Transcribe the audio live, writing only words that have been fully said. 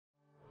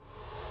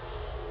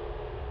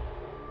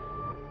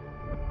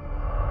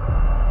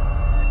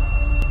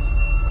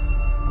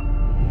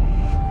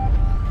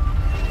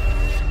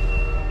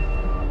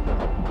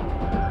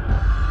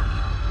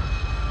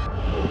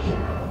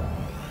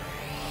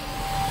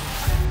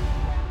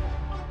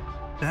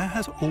There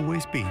has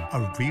always been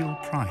a real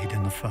pride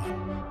in the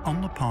firm on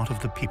the part of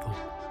the people,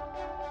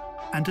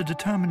 and a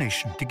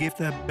determination to give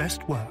their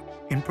best work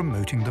in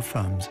promoting the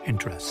firm's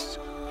interests.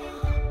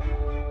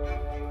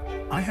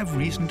 I have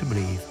reason to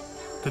believe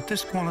that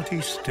this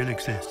quality still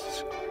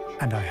exists,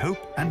 and I hope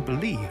and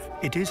believe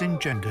it is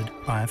engendered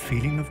by a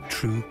feeling of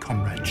true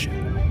comradeship.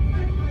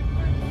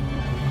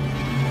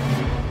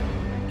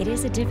 It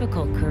is a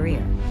difficult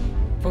career,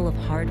 full of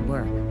hard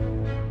work,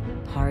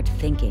 hard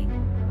thinking,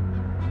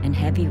 and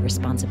heavy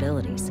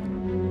responsibilities.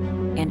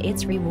 And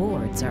its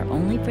rewards are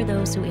only for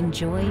those who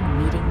enjoy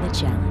meeting the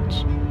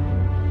challenge.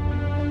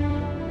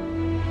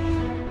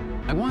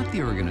 I want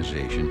the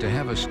organization to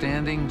have a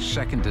standing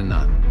second to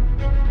none,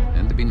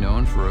 and to be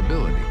known for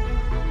ability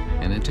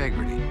and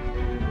integrity.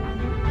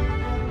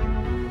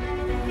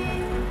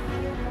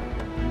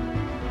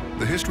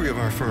 The history of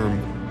our firm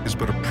is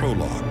but a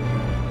prologue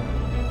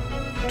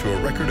to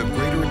a record of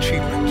greater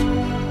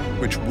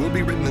achievement, which will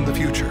be written in the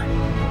future,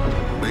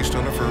 based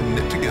on a firm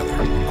knit together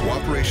in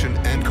cooperation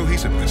and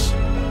cohesiveness,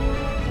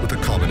 with a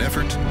common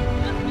effort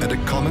and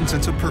a common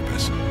sense of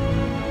purpose.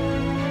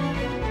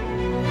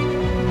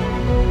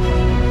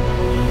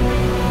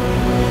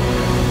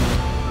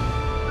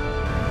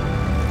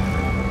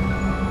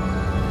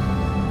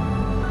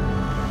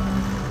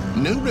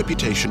 No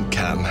reputation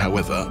can,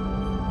 however,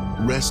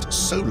 rest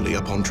solely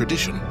upon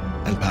tradition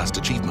and past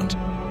achievement.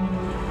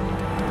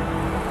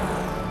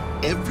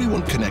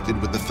 Everyone connected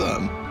with the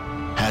firm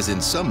has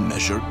in some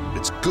measure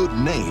its good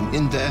name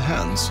in their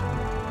hands.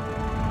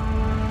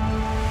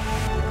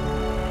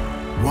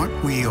 What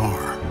we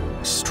are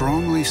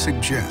strongly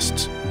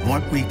suggests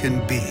what we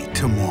can be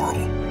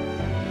tomorrow.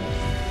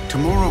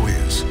 Tomorrow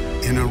is,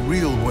 in a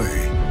real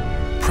way,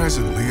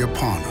 presently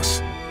upon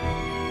us.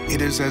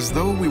 It is as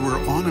though we were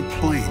on a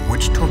plane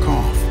which took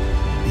off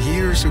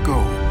years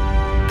ago,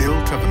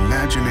 built of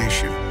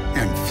imagination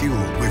and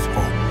fueled with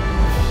hope.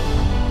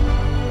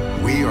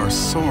 We are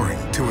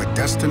soaring to a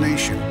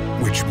destination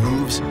which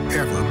moves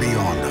ever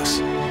beyond us.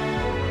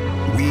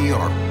 We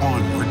are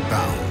onward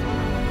bound.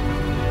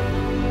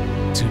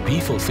 To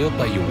be fulfilled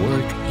by your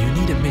work, you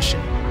need a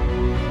mission.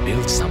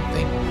 Build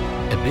something,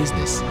 a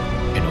business,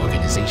 an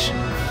organization.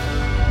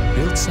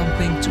 Build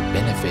something to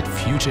benefit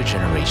future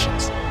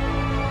generations.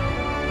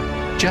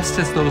 Just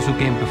as those who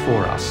came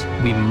before us,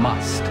 we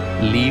must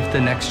leave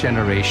the next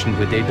generation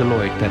with a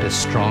Deloitte that is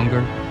stronger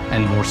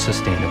and more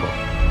sustainable.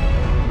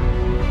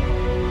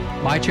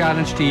 My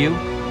challenge to you,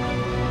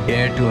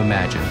 dare to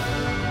imagine,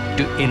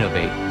 to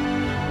innovate,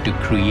 to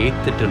create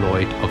the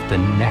Deloitte of the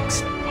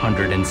next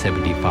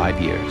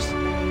 175 years,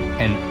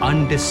 an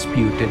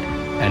undisputed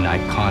and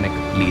iconic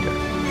leader.